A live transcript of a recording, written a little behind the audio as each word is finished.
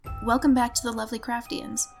Welcome back to the Lovely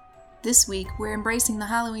Craftians. This week, we're embracing the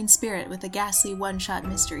Halloween spirit with a ghastly one-shot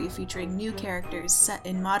mystery featuring new characters set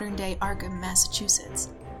in modern-day Arkham, Massachusetts.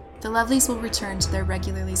 The Lovelies will return to their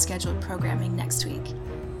regularly scheduled programming next week.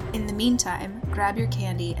 In the meantime, grab your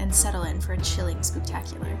candy and settle in for a chilling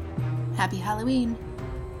spooktacular. Happy Halloween!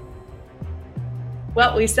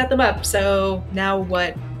 Well, we set them up, so now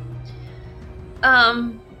what?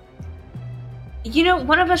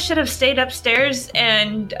 One of us should have stayed upstairs,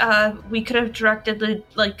 and we could have directed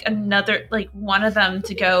one of them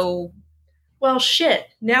to go. Well, shit.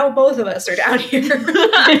 Now both of us are down here.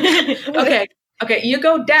 Okay, you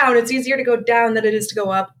go down. It's easier to go down than it is to go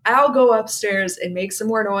up. I'll go upstairs and make some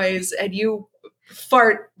more noise, and you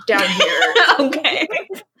fart down here. Okay.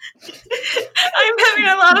 I'm having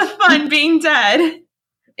a lot of fun being dead.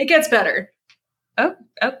 It gets better. Oh,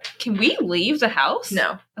 can we leave the house?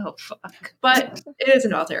 No. Oh, fuck. But it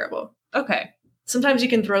isn't all terrible. Okay. Sometimes you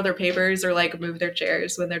can throw their papers or, move their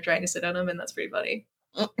chairs when they're trying to sit on them, and that's pretty funny.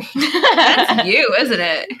 That's you, isn't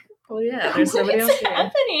it? Well, yeah, there's nobody else here.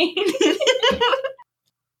 Happening?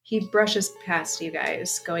 He brushes past you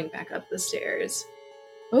guys, going back up the stairs.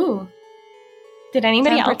 Ooh. Did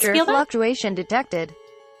anybody else feel that? Fluctuation detected.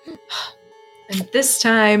 And this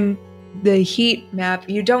time, the heat map,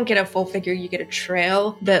 you don't get a full figure, you get a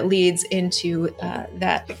trail that leads into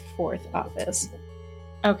that fourth office.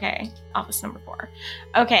 Okay, office number 4.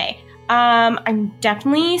 Okay, I'm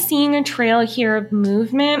definitely seeing a trail here of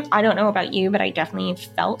movement. I don't know about you, but I definitely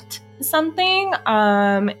felt something.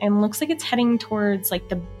 And looks like it's heading towards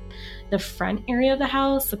the front area of the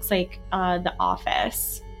house. Looks like the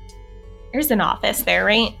office. There's an office there,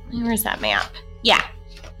 right? Where's that map? Yeah.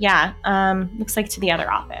 Looks like to the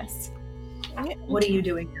other office. What are you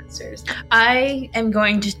doing downstairs? I am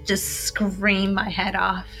going to just scream my head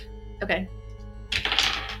off. Okay.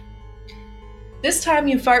 This time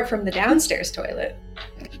you fart from the downstairs toilet.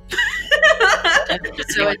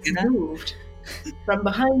 So it's moved from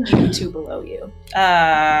behind you to below you.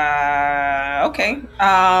 Okay.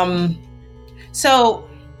 So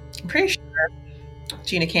I'm pretty sure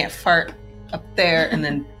Gina can't fart up there and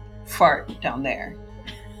then fart down there.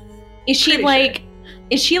 Is she like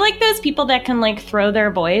those people that can throw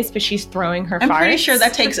their voice, but she's throwing her farts? I'm pretty sure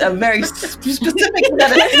that takes a very specific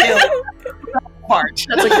set of skills. Fart.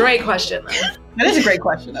 That's a great question, though. That is a great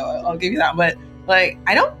question, though. I'll give you that. But I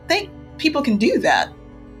don't think people can do that.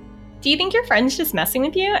 Do you think your friend's just messing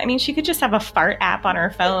with you? I mean, she could just have a fart app on her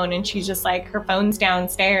phone, and she's just her phone's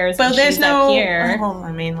downstairs, but and there's she's up here. Well,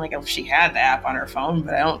 I mean, if she had the app on her phone,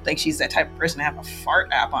 but I don't think she's that type of person to have a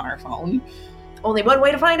fart app on her phone. Only one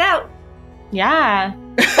way to find out. Yeah.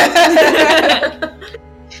 I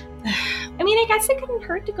mean, I guess it couldn't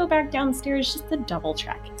hurt to go back downstairs just to double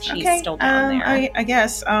check if she's still down there. I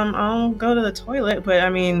guess. I'll go to the toilet, but I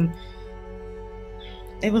mean,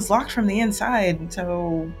 it was locked from the inside,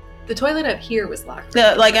 so... The toilet up here was locked.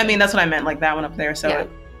 That's what I meant, that one up there, so yeah. You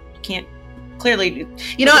can't clearly...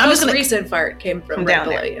 The I'm most just gonna... recent fart came from right down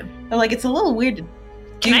below there. you. It's a little weird to do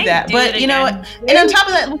Can that, I do but it you know what? again? And on top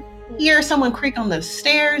of that, hear someone creak on the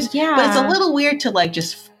stairs. Yeah. But it's a little weird to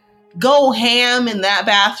just go ham in that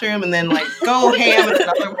bathroom and then go ham in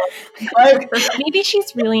another one. Maybe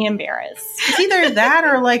she's really embarrassed. It's either that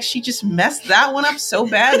or she just messed that one up so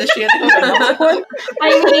bad that she had to go to another one.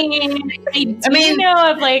 I mean,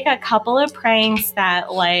 know of a couple of pranks that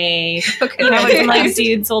some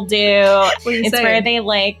dudes will do. It's saying? where they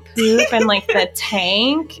poop in the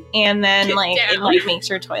tank, and then it makes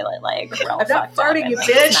your toilet real I'm not fucked up farting, and, you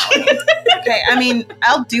bitch. Okay, I mean,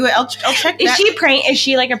 I'll do it. I'll check that. Is she a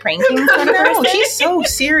pranking sort of No, person? she's so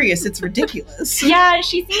serious. It's ridiculous. Yeah,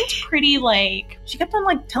 she seems pretty She kept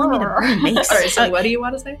on telling me to bring mace. All right, so what do you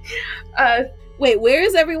want to say? Wait, where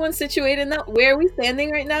is everyone situated now? Where are we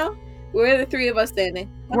standing right now? Where are the 3 of us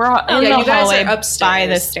standing? We're in the you guys hallway are upstairs. by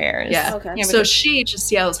the stairs. Yeah. Okay. So she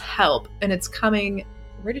just yells help, and it's coming...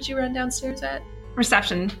 Where did you run downstairs at?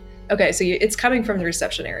 Reception. Okay, so it's coming from the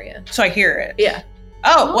reception area. So I hear it. Yeah.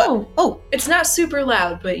 Oh, what? Oh. It's not super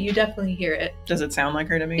loud, but you definitely hear it. Does it sound like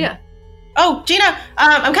her to me? Yeah. Oh, Gina,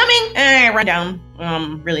 I'm coming! And I run down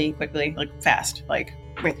really quickly, fast, right.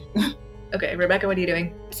 Okay, Rebecca, what are you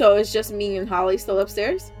doing? So it's just me and Holly still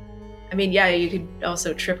upstairs? I mean, yeah, you could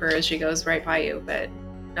also trip her as she goes right by you, but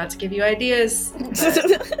not to give you ideas. Yeah,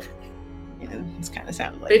 it's kind of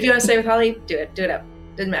sounded like But if you want to stay with Holly, do it. Do it up.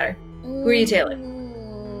 Doesn't matter. Who are you tailing?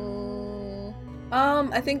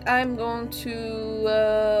 I think I'm going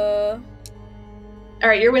to, All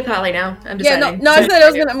right, you're with Holly now. I'm deciding. I was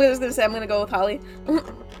gonna say I'm gonna go with Holly.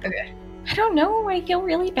 Okay. I don't know. I feel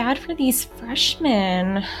really bad for these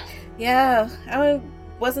freshmen. Yeah,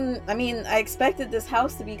 wasn't. I mean, I expected this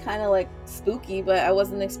house to be kind of like spooky, but I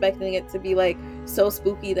wasn't expecting it to be like so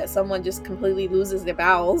spooky that someone just completely loses their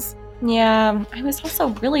bowels. Yeah, I was also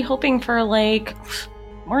really hoping for like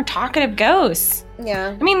more talkative ghosts.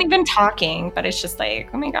 Yeah. I mean, they've been talking, but it's just like,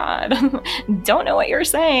 oh my god, don't know what you're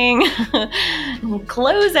saying.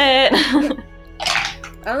 Close it.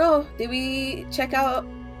 I don't know. Did we check out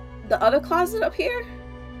the other closet up here?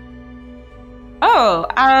 Oh,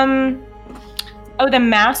 the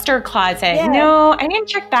master closet. Yeah. No, I didn't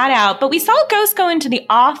check that out, but we saw a ghost go into the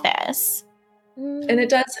office. And it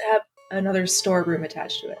does have another storeroom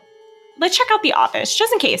attached to it. Let's check out the office,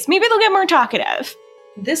 just in case. Maybe they'll get more talkative.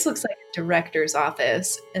 This looks like a director's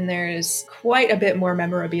office, and there's quite a bit more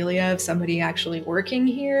memorabilia of somebody actually working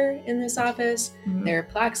here in this office. Mhm. There are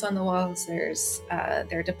plaques on the walls, there's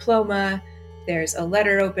their diploma, there's a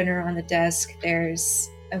letter opener on the desk, there's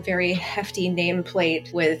a very hefty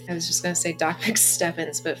nameplate with, I was just going to say Doc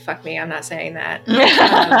McStuffins, but fuck me, I'm not saying that.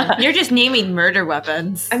 You're just naming murder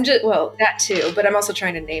weapons. Well, that too, but I'm also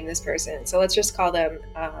trying to name this person. So let's just call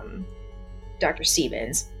them Dr.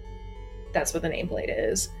 Stevens. That's what the nameplate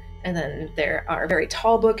is. And then there are very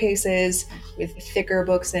tall bookcases with thicker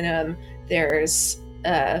books in them. There's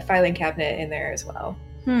a filing cabinet in there as well.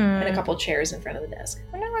 And a couple chairs in front of the desk.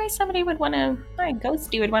 I wonder why somebody would want to, why a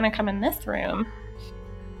ghosty would want to come in this room.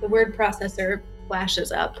 The word processor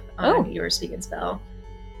flashes up on your speak and spell.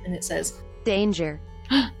 And it says, Danger.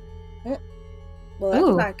 Well, that's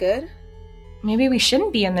Ooh. not good. Maybe we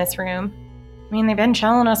shouldn't be in this room. I mean, they've been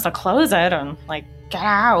telling us to close it and, like, get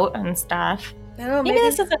out and stuff. I don't know. Maybe Maybe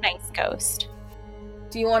this is a nice ghost.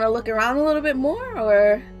 Do you want to look around a little bit more,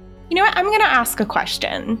 or? You know what? I'm going to ask a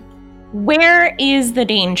question. Where is the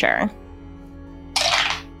danger?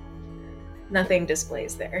 nothing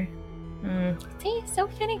displays there. See, so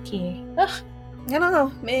finicky. Ugh. I don't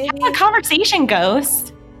know. Maybe. Have a conversation,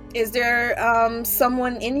 ghost. Is there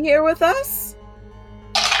someone in here with us?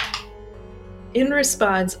 In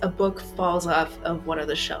response, a book falls off of one of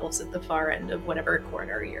the shelves at the far end of whatever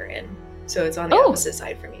corner you're in. So it's on the opposite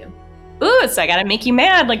side from you. Ooh, so I gotta make you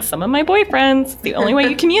mad like some of my boyfriends. It's the only way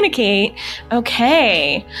you communicate.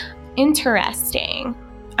 Okay. Interesting.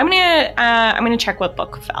 I'm gonna check what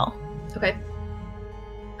book fell. Okay.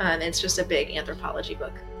 It's just a big anthropology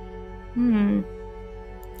book.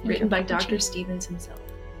 Written by Dr. Stevens himself.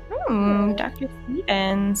 Dr.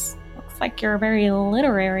 Stevens. Looks like you're very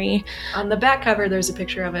literary. On the back cover, there's a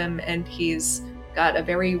picture of him, and he's got a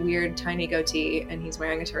very weird tiny goatee, and he's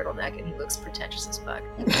wearing a turtleneck, and he looks pretentious as fuck.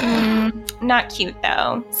 Not cute,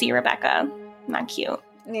 though. See, Rebecca? Not cute.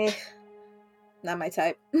 Not my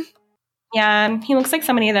type. Yeah, he looks like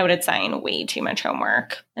somebody that would assign way too much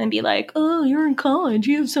homework and be like, oh, you're in college.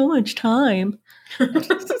 You have so much time.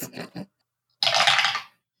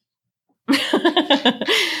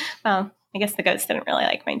 Well, I guess the ghost didn't really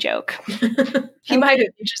like my joke. He might have.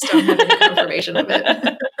 You just don't have any confirmation of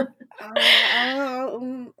it.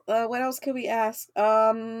 What else could we ask?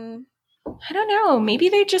 I don't know. Maybe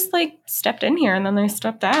they just like stepped in here and then they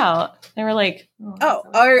stepped out. They were like, oh,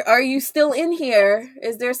 are you still in here?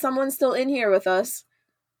 Is there someone still in here with us?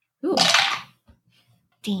 Ooh.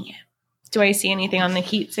 Dang it. Do I see anything on the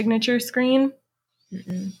heat signature screen?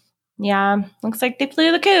 Mm-mm. Yeah, looks like they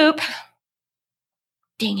flew the coop.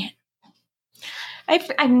 Dang it.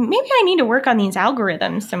 Maybe I need to work on these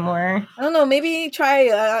algorithms some more. I don't know. Maybe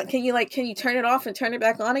try. Can you turn it off and turn it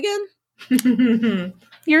back on again?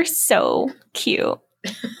 You're so cute.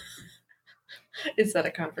 Is that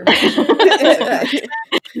a confirmation?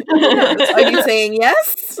 Are you saying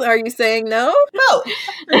yes? Are you saying no? No.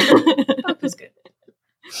 That was good.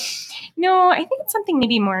 No, I think it's something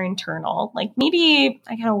maybe more internal. Like maybe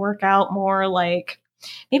I gotta work out more, like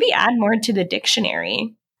maybe add more to the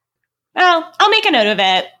dictionary. Well, I'll make a note of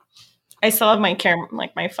it. I still have my camera,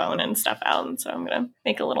 like my phone and stuff out, and so I'm gonna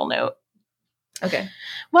make a little note. Okay.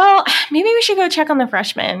 Well, maybe we should go check on the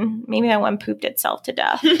freshman. Maybe that one pooped itself to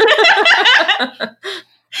death.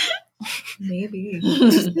 Maybe.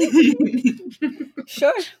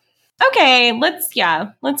 Sure. Okay, let's go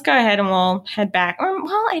ahead and we'll head back.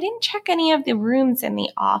 Well, I didn't check any of the rooms in the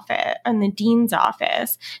office, in the dean's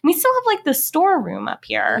office. We still have like the storeroom up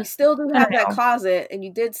here. You still do have that know. closet, and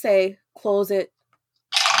you did say close it.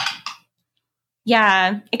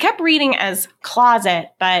 Yeah, it kept reading as closet,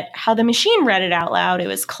 but how the machine read it out loud, it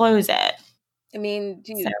was close it. I mean,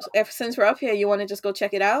 since we're up here, you want to just go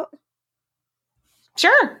check it out?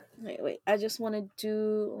 Sure. Wait. I just want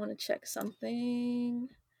to check something.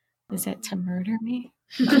 Is it to murder me?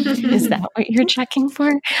 Is that what you're checking for?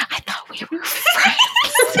 I thought we were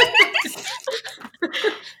friends.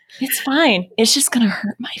 It's fine. It's just going to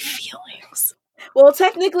hurt my feelings. Well,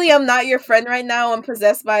 technically, I'm not your friend right now. I'm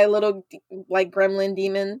possessed by a little, like, gremlin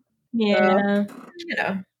demon. Yeah. You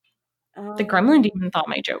know, The gremlin demon thought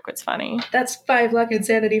my joke was funny. that's 5 luck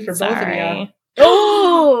insanity for both of you. Sorry.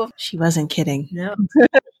 Oh! She wasn't kidding. No.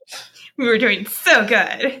 We were doing so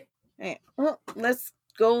good. Alright, well, let's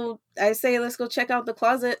go. I say let's go check out the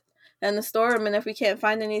closet and the storeroom, and if we can't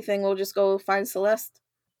find anything, we'll just go find Celeste.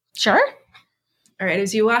 Sure. All right,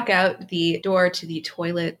 as you walk out, the door to the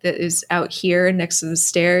toilet that is out here next to the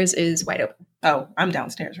stairs is wide open. Oh, I'm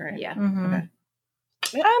downstairs, right? Yeah. Mhm.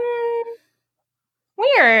 Okay.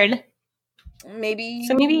 Weird. Maybe.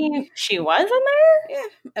 So maybe she was in there?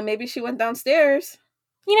 Yeah, and maybe she went downstairs.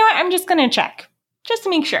 You know what? I'm just going to check. Just to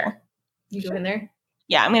make sure. You go in there.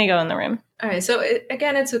 Yeah, I'm going to go in the room. All right, so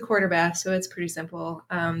again, it's a quarter bath, so it's pretty simple.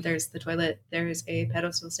 There's the toilet, there's a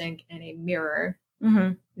pedestal sink, and a mirror. Mm-hmm.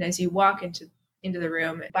 And as you walk into the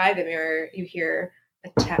room, by the mirror, you hear a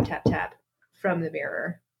tap, tap, tap from the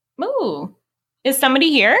mirror. Ooh. Is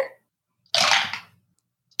somebody here?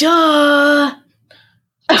 Duh!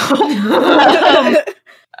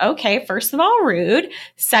 Okay, first of all, rude.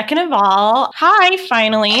 Second of all, hi,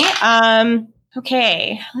 finally.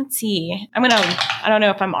 Okay, let's see. I don't know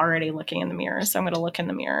if I'm already looking in the mirror, so I'm gonna look in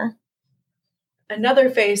the mirror. Another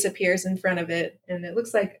face appears in front of it, and it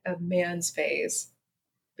looks like a man's face,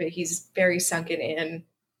 but he's very sunken in.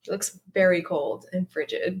 He looks very cold and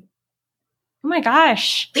frigid. Oh my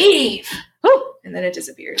gosh. Leave! Woo! And then it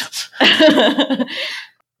disappears.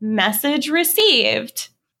 Message received.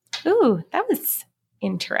 Ooh, that was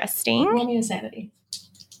interesting. Roll me a sanity.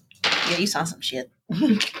 Yeah, you saw some shit.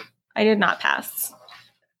 I did not pass.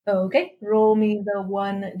 Okay, roll me the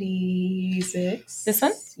 1d6. This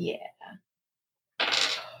one? Yeah.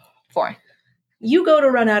 4. You go to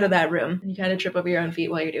run out of that room. You kind of trip over your own feet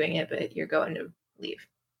while you're doing it, but you're going to leave.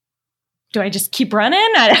 Do I just keep running?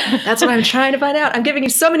 That's what I'm trying to find out. I'm giving you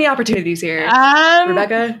so many opportunities here.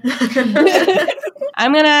 Rebecca?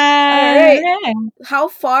 I'm gonna. Alright. How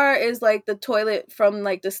far is like the toilet from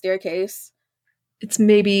like the staircase? It's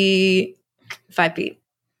maybe 5 feet.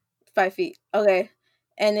 5 feet. Okay.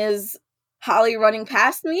 And is Holly running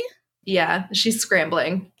past me? Yeah, she's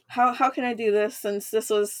scrambling. How can I do this since this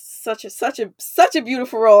was such a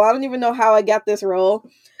beautiful roll? I don't even know how I got this roll.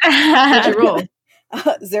 What'd you roll?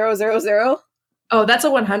 0, 0, 0. Oh, that's a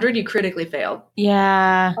 100. You critically failed.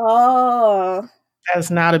 Yeah. Oh. That's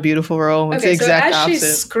not a beautiful roll. It's the exact so as she's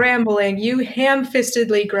opposite. scrambling, you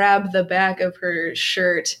ham-fistedly grab the back of her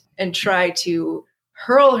shirt and try to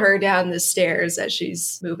hurl her down the stairs as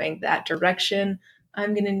she's moving that direction.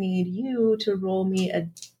 I'm going to need you to roll me a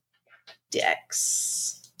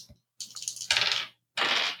dex.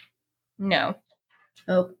 No.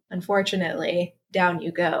 Oh, unfortunately, down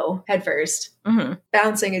you go, head first, Mm-hmm.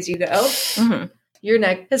 bouncing as you go. Mm-hmm. Your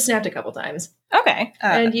neck has snapped a couple times, Okay.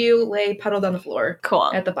 and you lay puddled on the floor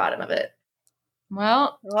Cool. at the bottom of it.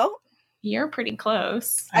 Well, Well, you're pretty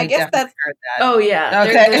close. I guess definitely that's- heard that. Oh, yeah.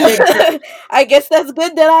 Okay. There's a big I guess that's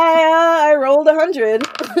good that I rolled 100.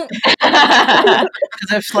 Because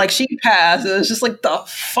if like she passed, it was just like the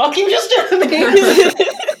fuck you just did to me.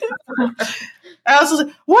 I was just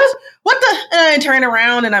like, what the? And I turn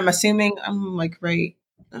around and I'm assuming I'm like right.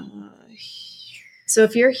 So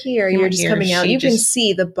if you're here, You're you're just here, coming out. she You can just-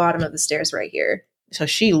 see the bottom of the stairs right here. So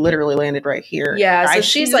she literally landed right here. Yeah, so I-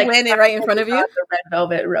 she's like landing right in front of you? The red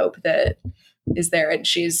velvet rope that is there, and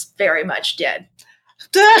she's very much dead.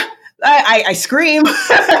 Duh! I scream.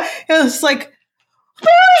 It's like,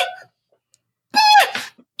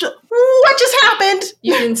 what just happened?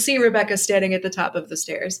 You can see Rebecca standing at the top of the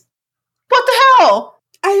stairs. What the hell?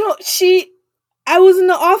 I was in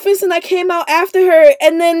the office and I came out after her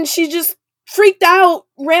and then she just freaked out,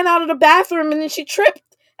 ran out of the bathroom and then she tripped.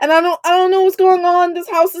 And I don't know what's going on.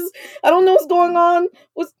 I don't know what's going on.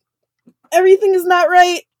 Everything is not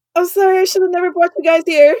right. I'm sorry, I should have never brought you guys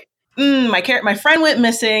here. My friend went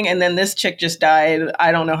missing and then this chick just died.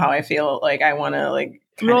 I don't know how I feel. Like I want to like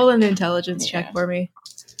Roll an intelligence Yeah. check for me.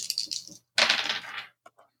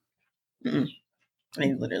 I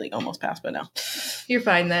literally almost passed, but no. You're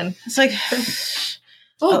fine then. It's like,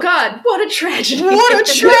 Oh God, what a tragedy! what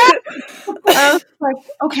a trip! Like,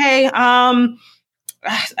 okay, I'm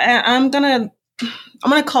gonna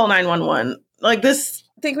call 911. Like this.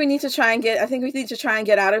 I think we need to try and get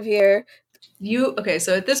out of here. Okay,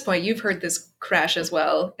 so at this point, you've heard this crash as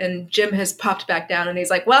well, and Jim has popped back down, and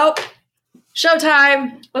he's like, "Well,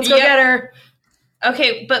 showtime! Let's go Yep. get her."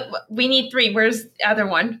 Okay, but we need 3. Where's the other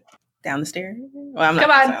one? Down the stairs. Well, I'm Come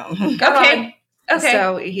not. on. So. Come Okay. on. Okay.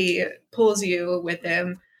 So he pulls you with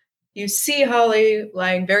him. You see Holly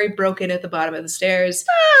lying very broken at the bottom of the stairs,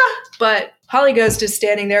 but Holly Ghost is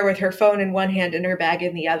standing there with her phone in one hand and her bag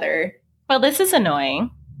in the other. Well, this is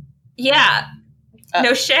annoying. Yeah.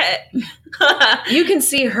 No shit. You can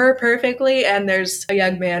see her perfectly, and there's a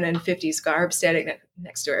young man in 50s garb standing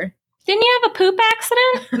next to her. Didn't you have a poop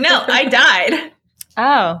accident? No, I died.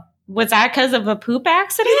 Oh, was that because of a poop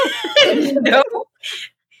accident? No.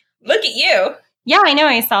 Look at you. Yeah, I know.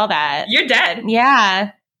 I saw that. You're dead.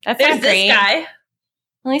 Yeah, that's There's not great. this guy. At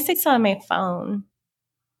least I saw my phone.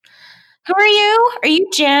 Who are you? Are you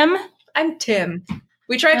Jim? I'm Tim.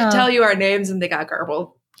 We tried to tell you our names, and they got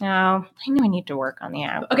garbled. Oh, I know I need to work on the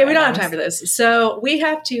app. Okay, we don't have time for this. So we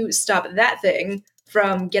have to stop that thing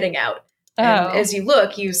from getting out. And as you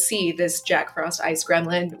look, you see this Jack Frost ice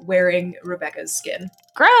gremlin wearing Rebecca's skin.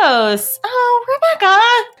 Gross. Oh, Rebecca.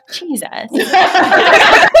 Jesus.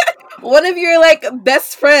 One of your like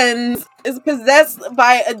best friends is possessed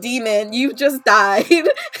by a demon. You just died,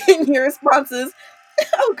 and your response is,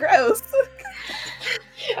 "Oh, gross."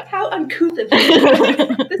 How uncouth of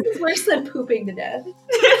you. This is worse than pooping to death.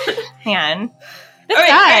 Man. All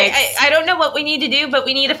right, I don't know what we need to do, but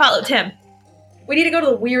we need to follow Tim. We need to go to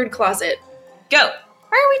the weird closet. Go.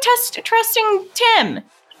 Why are we trusting Tim?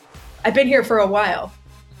 I've been here for a while,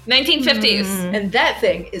 1950s. and that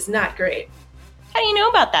thing is not great. How do you know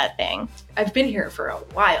about that thing? I've been here for a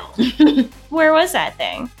while. Where was that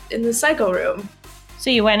thing? In the psycho room. So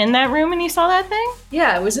you went in that room and you saw that thing?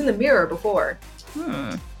 Yeah, it was in the mirror before.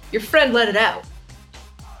 Your friend let it out.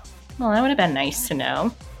 Well, that would have been nice to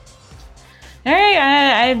know. All right,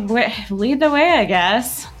 I lead the way, I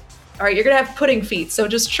guess. All right, you're going to have pudding feet, so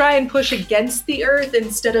just try and push against the earth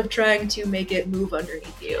instead of trying to make it move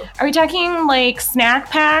underneath you. Are we talking like snack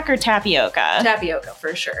pack or tapioca? Tapioca,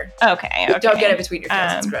 for sure. Okay. Don't get it between your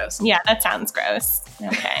toes, it's gross. Yeah, that sounds gross.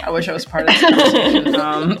 Okay. I wish I was part of this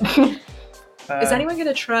conversation. Is anyone going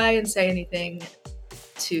to try and say anything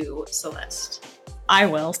to Celeste? I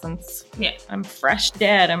will, since I'm fresh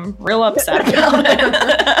dead. I'm real upset. All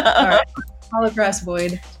right. Holocross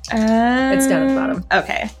void. It's down at the bottom.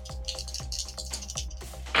 Okay.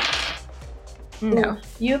 No.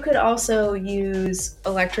 You could also use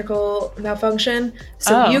electrical malfunction,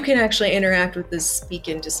 so you can actually interact with this speak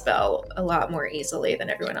and dispel a lot more easily than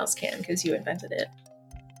everyone else can because you invented it.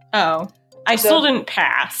 Oh. I still didn't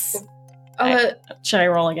pass. Should I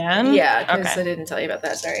roll again? Yeah, because I didn't tell you about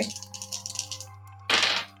that, sorry.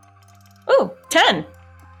 Ooh, 10.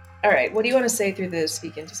 All right, what do you want to say through the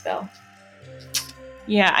speak and dispel?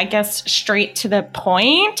 Yeah, I guess straight to the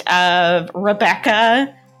point of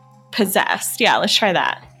Rebecca possessed. Yeah, let's try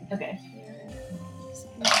that. Okay.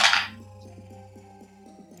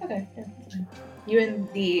 Okay. You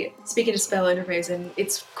and the speak and dispel interface, and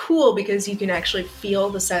it's cool because you can actually feel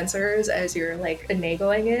the sensors as you're like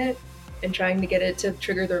enabling it and trying to get it to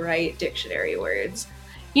trigger the right dictionary words.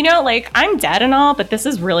 You know, like, I'm dead and all, but this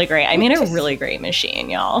is really great. I made a really great machine,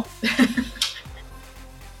 y'all.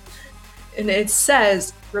 And it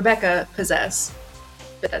says Rebecca possess,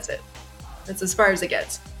 but that's it. That's as far as it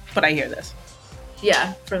gets. But I hear this.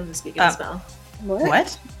 Yeah, from the speak and dispel.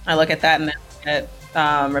 What? I look at that and then look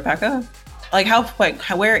at Rebecca. Like,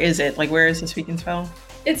 where is it? Like, where is the speak and spell?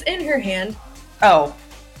 It's in her hand. Oh.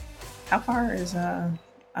 How far is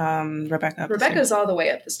Rebecca up the Rebecca's stairs? all the way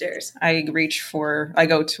up the stairs. I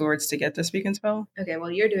go towards to get the speak and spell. Okay, while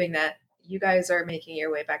you're doing that, you guys are making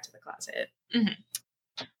your way back to the closet. Mm-hmm.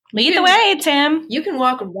 Lead the way, Tim. You can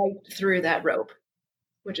walk right through that rope,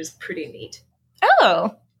 which is pretty neat.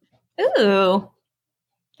 Oh. Ooh.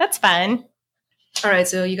 That's fun. All right,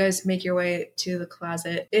 so you guys make your way to the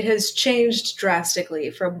closet. It has changed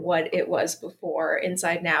drastically from what it was before.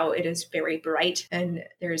 Inside now, it is very bright, and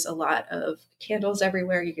there's a lot of candles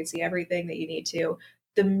everywhere. You can see everything that you need to.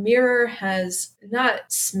 The mirror has not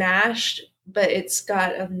smashed, but it's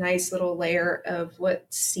got a nice little layer of what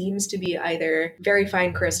seems to be either very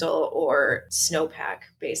fine crystal or snowpack,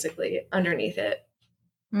 basically, underneath it.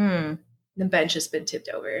 The bench has been tipped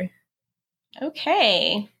over.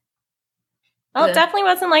 Okay. Well, it definitely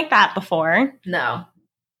wasn't like that before. No,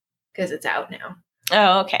 because it's out now.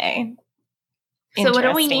 Oh, okay. So what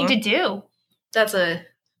do we need to do? That's a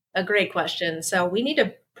great question. So we need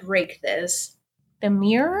to break this. The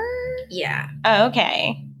mirror? Yeah. Oh,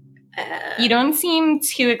 okay. You don't seem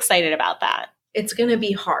too excited about that. It's going to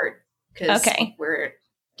be hard because we're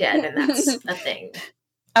dead and that's a thing.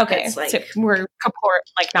 Okay, It's like, so we're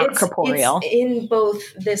not corporeal. It's in both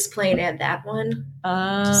this plane and that one.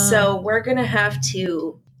 So we're going to have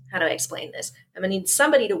to, how do I explain this? I'm going to need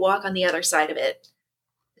somebody to walk on the other side of it.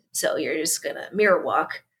 So you're just going to mirror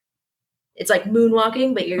walk. It's like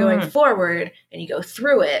moonwalking, but you're going forward and you go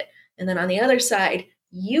through it. And then on the other side,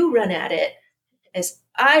 you run at it as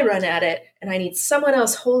I run at it, and I need someone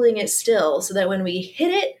else holding it still so that when we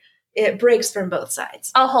hit it, it breaks from both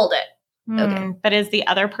sides. I'll hold it. Okay. But is the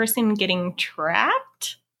other person getting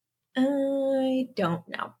trapped? I don't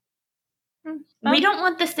know. We don't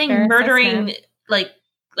want this thing fair murdering like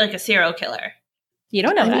a serial killer. You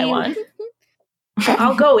don't know what I mean, want.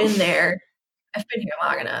 I'll go in there. I've been here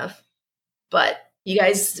long enough. But you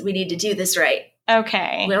guys, we need to do this right.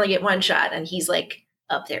 Okay. We only get one shot, and he's like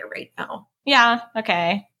up there right now. Yeah,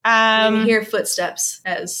 okay. You can hear footsteps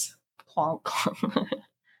as Clonk.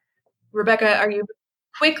 Rebecca, are you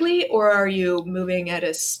quickly or are you moving at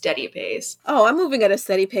a steady pace? Oh, I'm moving at a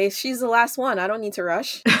steady pace. She's the last one. I don't need to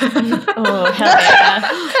rush. Oh, hell yeah.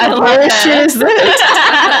 I love What that. shit is this?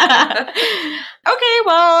 Okay,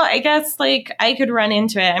 well, I guess like I could run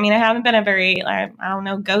into it. I mean, I haven't been a very, I don't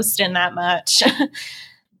know, ghosting that much.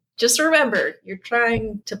 Just remember, you're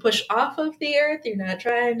trying to push off of the earth. You're not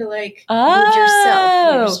trying to like move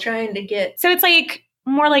yourself. You're just trying to get. So it's like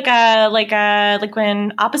more like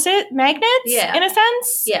when opposite magnets, Yeah. in a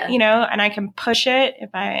sense. Yeah. You know, and I can push it if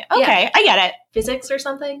I. Okay, I get it. Physics or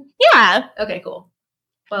something? Yeah. Okay, cool.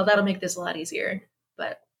 Well, that'll make this a lot easier.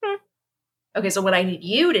 But okay, so what I need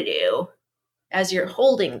you to do as you're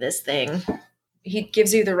holding this thing, he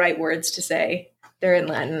gives you the right words to say. They're in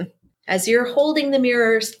Latin. As you're holding the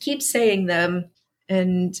mirrors, keep saying them,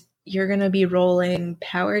 and you're going to be rolling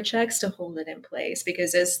power checks to hold it in place,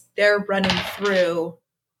 because as they're running through,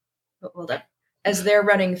 hold up, as they're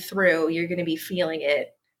running through, you're going to be feeling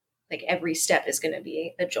it. Like every step is going to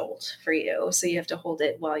be a jolt for you. So you have to hold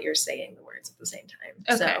it while you're saying the words at the same time.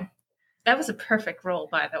 Okay. So That was a perfect roll,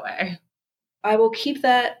 by the way. I will keep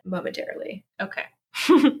that momentarily. Okay.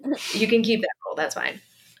 You can keep that roll. That's fine.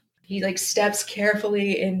 He like steps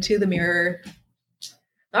carefully into the mirror.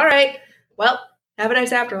 All right. Well, have a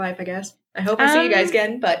nice afterlife, I guess. I hope I see you guys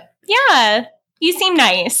again, but Yeah. You seem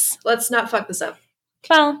nice. let's not fuck this up.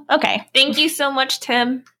 Well, okay. Thank you so much,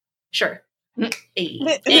 Tim. Sure. Hey.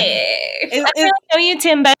 Is, I really know you,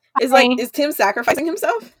 Tim, but is Tim sacrificing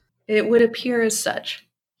himself? It would appear as such.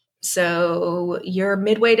 So you're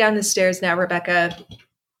midway down the stairs now, Rebecca.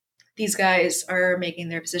 These guys are making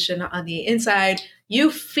their position on the inside.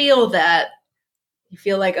 You feel that. You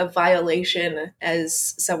feel like a violation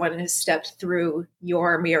as someone has stepped through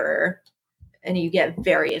your mirror, and you get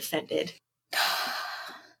very offended.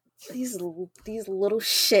 These little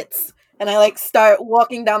shits. And I like start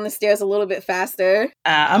walking down the stairs a little bit faster.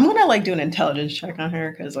 I'm gonna like do an intelligence check on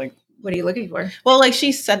her because like, What are you looking for? well, like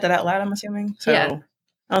she said that out loud. I'm assuming. So Yeah.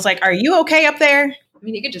 I was like, "Are you okay up there?" I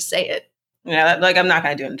mean, you could just say it. Yeah, like I'm not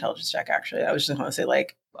gonna do an intelligence check. Actually, I was just gonna say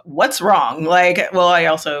like, "What's wrong?" Like, well, I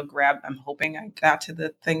also grabbed. I'm hoping I got to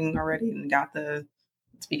the thing already and got the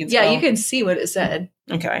speaking. Yeah, spell. you can see what it said.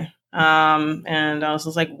 Okay. And I was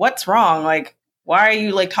just like, "What's wrong? Like, why are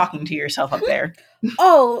you like talking to yourself up there?"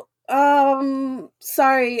 Oh,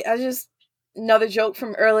 sorry. Another joke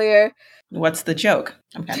from earlier. What's the joke?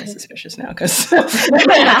 I'm kind of suspicious now because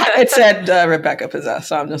it said Rebecca possessed.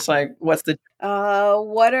 So I'm just like, what's the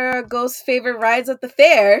What are a ghost's favorite rides at the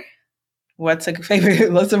fair? what's a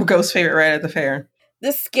ghost favorite ride at the fair?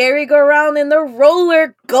 The scary go round in the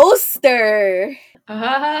roller coaster. All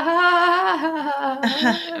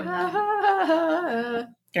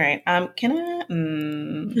right. Can I?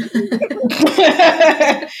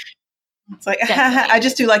 It's like I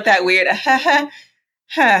just do like that weird.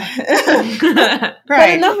 But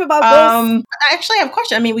Right. enough about ghosts. I actually have a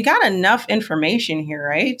question. I mean, we got enough information here,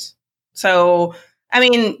 right? So, I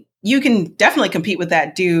mean, you can definitely compete with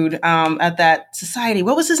that dude at that society.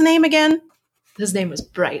 What was his name again? His name was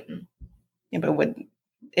Brighton. Yeah, but would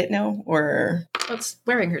it know? Or That's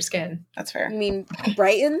wearing her skin. that's fair. You mean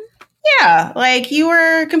Brighton? Yeah, like you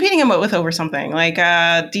were competing him with over something. Like,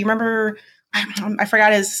 do you remember? I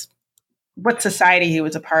forgot what society he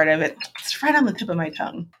was a part of. It's right on the tip of my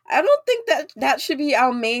tongue. I don't think that should be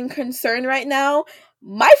our main concern right now.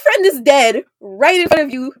 My friend is dead right in front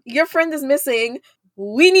of you. Your friend is missing.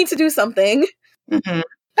 We need to do something. Mm-hmm.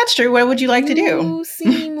 That's true. What would you like to do? You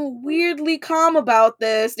seem weirdly calm about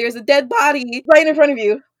this. There's a dead body right in front of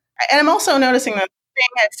you. And I'm also noticing that the thing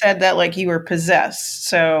had said that like you were possessed.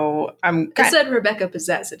 So I'm It said Rebecca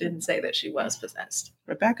possessed. It didn't say that she was possessed.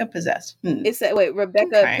 Rebecca possessed. It said, wait,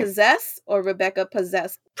 Rebecca Okay. possessed or Rebecca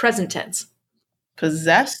possessed? Present tense.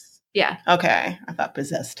 Possessed? Yeah. Okay. I thought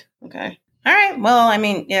possessed. Okay. All right. Well, I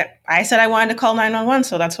mean, yeah, I said I wanted to call 911,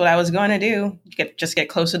 so that's what I was going to do. Just get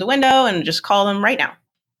close to the window and just call them right now.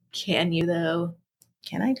 Can you, though?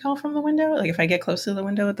 Can I call from the window? Like if I get close to the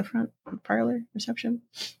window at the front parlor reception?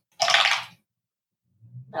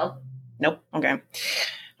 No. Nope. Okay.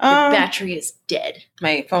 Your battery is dead.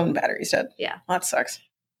 My phone battery's dead. Yeah. Well, that sucks.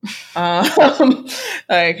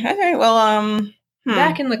 Okay, well,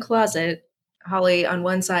 Back in the closet, Holly, on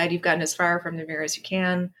one side, you've gotten as far from the mirror as you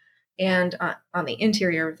can. And on the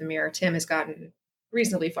interior of the mirror, Tim has gotten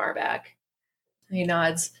reasonably far back. He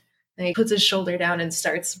nods. And he puts his shoulder down and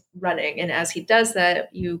starts running. And as he does that,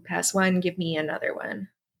 you pass one, give me another one.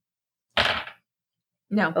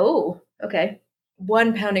 No. Oh, okay.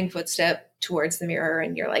 One pounding footstep towards the mirror,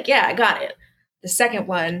 and you're like, yeah, I got it. The second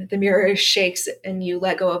one, the mirror shakes, and you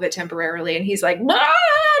let go of it temporarily, and he's like,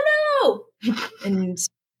 no! And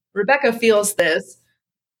Rebecca feels this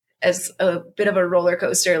as a bit of a roller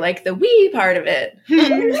coaster, like the wee part of it.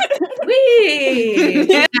 Wee!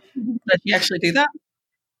 Does she actually do that?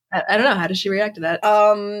 I don't know. How does she react to that?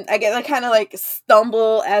 I kind of like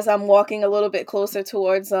stumble as I'm walking a little bit closer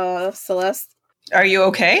towards Celeste. Are you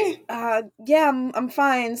okay? Yeah, I'm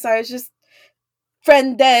fine. Sorry, it's just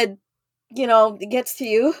friend dead. You know, it gets to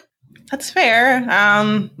you. That's fair.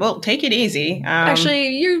 Well, take it easy. Actually,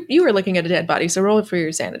 you were looking at a dead body, so roll it for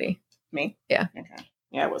your sanity. Me? Yeah. Okay.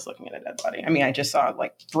 Yeah, I was looking at a dead body. I mean, I just saw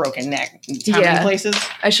like broken neck in how many places?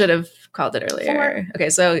 I should have called it earlier. 4. Okay,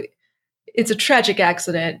 so it's a tragic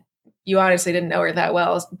accident. You honestly didn't know her that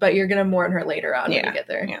well, but you're gonna mourn her later on when you get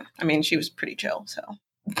there. Yeah. I mean, she was pretty chill, so.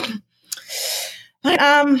 But,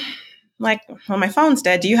 well, my phone's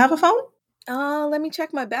dead. Do you have a phone? Let me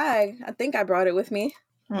check my bag. I think I brought it with me.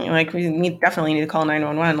 Like, we definitely need to call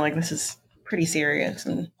 911. Like, this is pretty serious,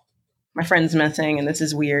 and my friend's missing, and this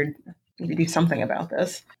is weird. We need to do something about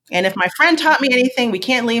this. And if my friend taught me anything, we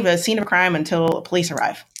can't leave a scene of crime until police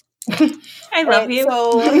arrive. I love you.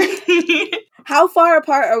 So, how far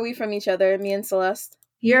apart are we from each other, me and Celeste?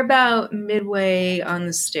 You're about midway on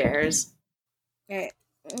the stairs. Right.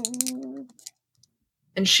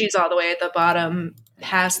 And she's all the way at the bottom,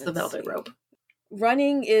 past the velvet rope.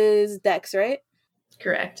 Running is Dex, right?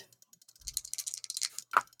 Correct.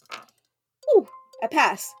 Ooh, I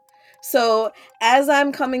pass. So as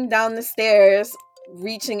I'm coming down the stairs,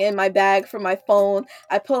 reaching in my bag for my phone,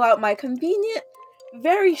 I pull out my convenient,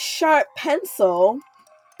 very sharp pencil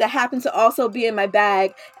that happens to also be in my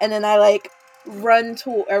bag, and then I like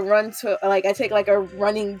I take like a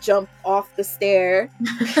running jump off the stair.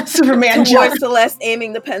 Superman towards jump. Celeste,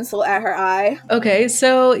 aiming the pencil at her eye. Okay,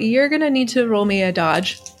 so you're gonna need to roll me a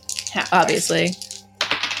dodge, obviously.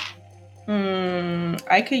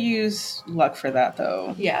 I could use luck for that,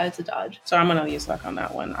 though. Yeah, it's a dodge. So I'm going to use luck on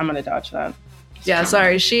that one. I'm going to dodge that. Yeah,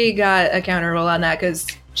 sorry, she got a counter roll on that because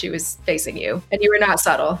she was facing you, and you were not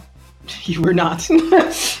subtle. You were not.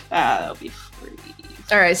 That'll be free.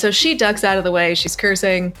 All right, so she ducks out of the way. She's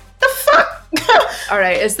cursing. The fuck? All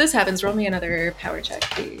right, as this happens, roll me another power check,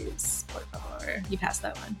 please. Por favor. You passed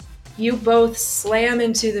that one. You both slam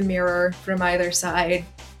into the mirror from either side,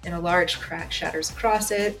 and a large crack shatters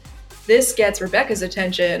across it. This gets Rebecca's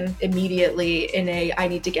attention immediately in a I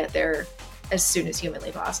need to get there as soon as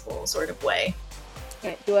humanly possible sort of way.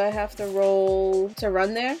 Okay, do I have to roll to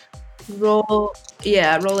run there? Roll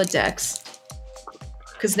a dex.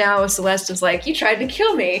 Because now Celeste is like, you tried to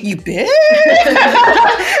kill me. You bitch!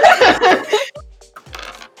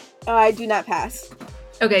 I do not pass.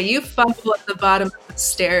 Okay, you fumble at the bottom of the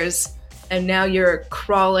stairs, and now you're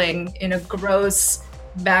crawling in a gross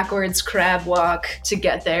backwards crab walk to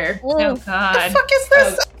get there. Oh The god. fuck is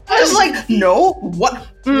this? I was like, no, what?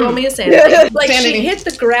 Roll me a sanity. Like, Sanity. she hit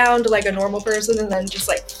the ground like a normal person and then just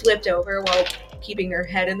like flipped over while keeping her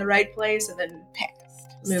head in the right place and then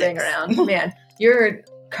moving 6. around. Man, you're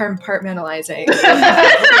compartmentalizing.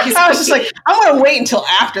 I was just like, I'm gonna wait until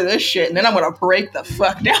after this shit, and then I'm gonna break the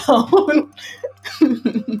fuck down.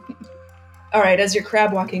 All right, as you're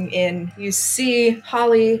crab walking in, you see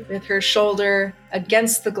Holly with her shoulder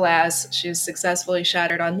against the glass. She's successfully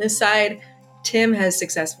shattered on this side. Tim has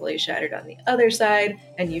successfully shattered on the other side,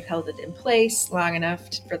 and you've held it in place long enough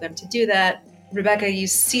for them to do that. Rebecca, you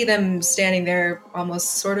see them standing there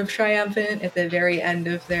almost sort of triumphant at the very end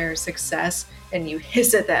of their success, and you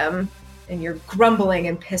hiss at them, and you're grumbling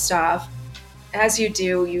and pissed off. As you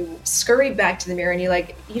do, you scurry back to the mirror and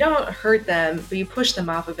you don't hurt them, but you push them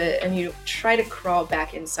off of it and you try to crawl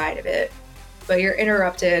back inside of it. But you're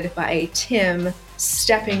interrupted by Tim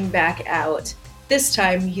stepping back out. This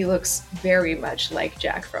time he looks very much like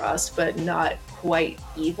Jack Frost, but not quite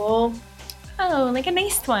evil. Oh, like a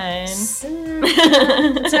nice one. Let's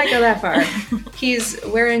not go that far. He's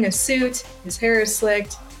wearing a suit, his hair is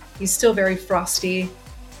slicked, he's still very frosty.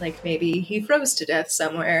 Like maybe he froze to death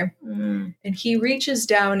somewhere. And he reaches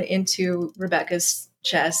down into Rebecca's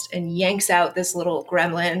chest and yanks out this little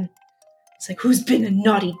gremlin. It's like, who's been a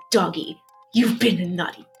naughty doggy? You've been a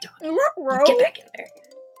naughty doggy. Get back in there.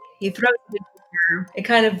 He throws it into the room. It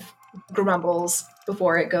kind of grumbles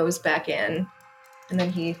before it goes back in. And then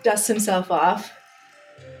he dusts himself off.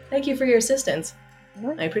 Thank you for your assistance.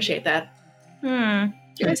 I appreciate that. You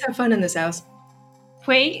guys have fun in this house.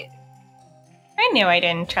 Wait, I knew I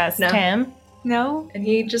didn't trust No. him. no. And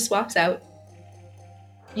he just walks out.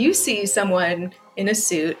 You see someone in a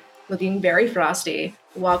suit, looking very frosty,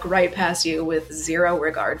 walk right past you with zero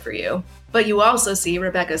regard for you. But you also see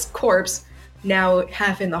Rebecca's corpse, now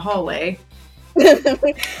half in the hallway. Oh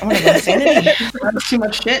my god, insanity. That's too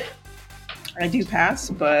much shit. I do pass,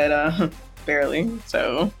 but barely.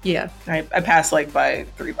 So Yeah. I pass like by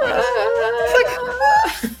 3 points.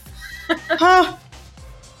 Huh?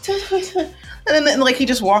 And then like he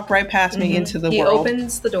just walked right past me into the he world.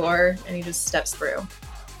 opens the door and he just steps through.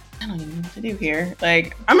 I don't even know what to do here.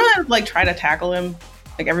 Like I'm gonna like try to tackle him.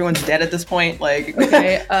 Like everyone's dead at this point. Like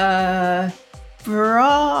Okay,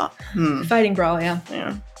 bruh. fighting brawl, yeah.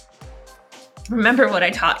 Yeah. Remember what I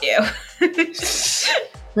taught you.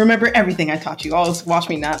 Remember everything I taught you. Always watch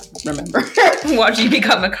me not remember. Watch you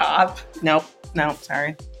become a cop. Nope.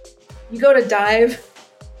 Sorry. You go to dive,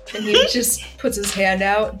 and he just puts his hand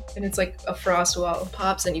out, and it's like a frost wall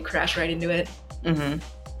pops, and you crash right into it. Mm-hmm.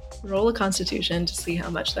 Roll a Constitution to see how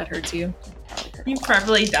much that hurts you. You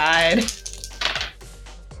probably died.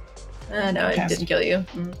 No, it Pass. didn't kill you.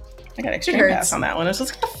 I got extreme hurts. pass on that one. It's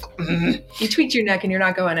just You tweaked your neck, and you're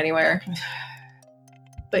not going anywhere.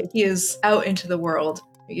 But he is out into the world.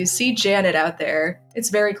 You see Janet out there. It's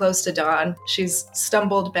very close to dawn. She's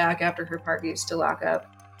stumbled back after her party used to lock up.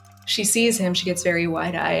 She sees him. She gets very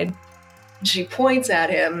wide-eyed. She points at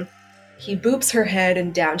him. He boops her head,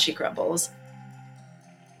 and down she crumbles.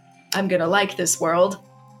 I'm gonna like this world.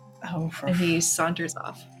 oh, for And he saunters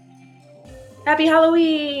off. Happy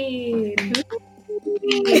Halloween!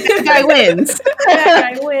 that guy wins.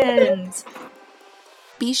 That guy wins!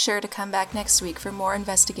 Be sure to come back next week for more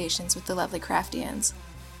investigations with the lovely Craftians.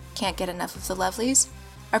 Can't get enough of the lovelies?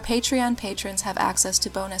 Our Patreon patrons have access to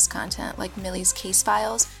bonus content like Millie's case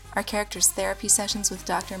files, our characters' therapy sessions with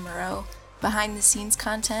Dr. Moreau, behind-the-scenes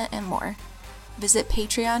content, and more. Visit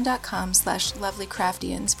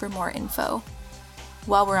patreon.com/lovelycraftians for more info.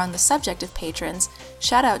 While we're on the subject of patrons,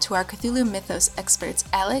 shout out to our Cthulhu Mythos experts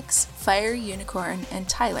Alex, Fire Unicorn, and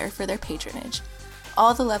Tyler for their patronage.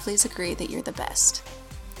 All the lovelies agree that you're the best.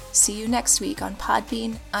 See you next week on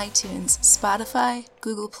Podbean, iTunes, Spotify,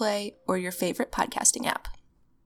 Google Play, or your favorite podcasting app.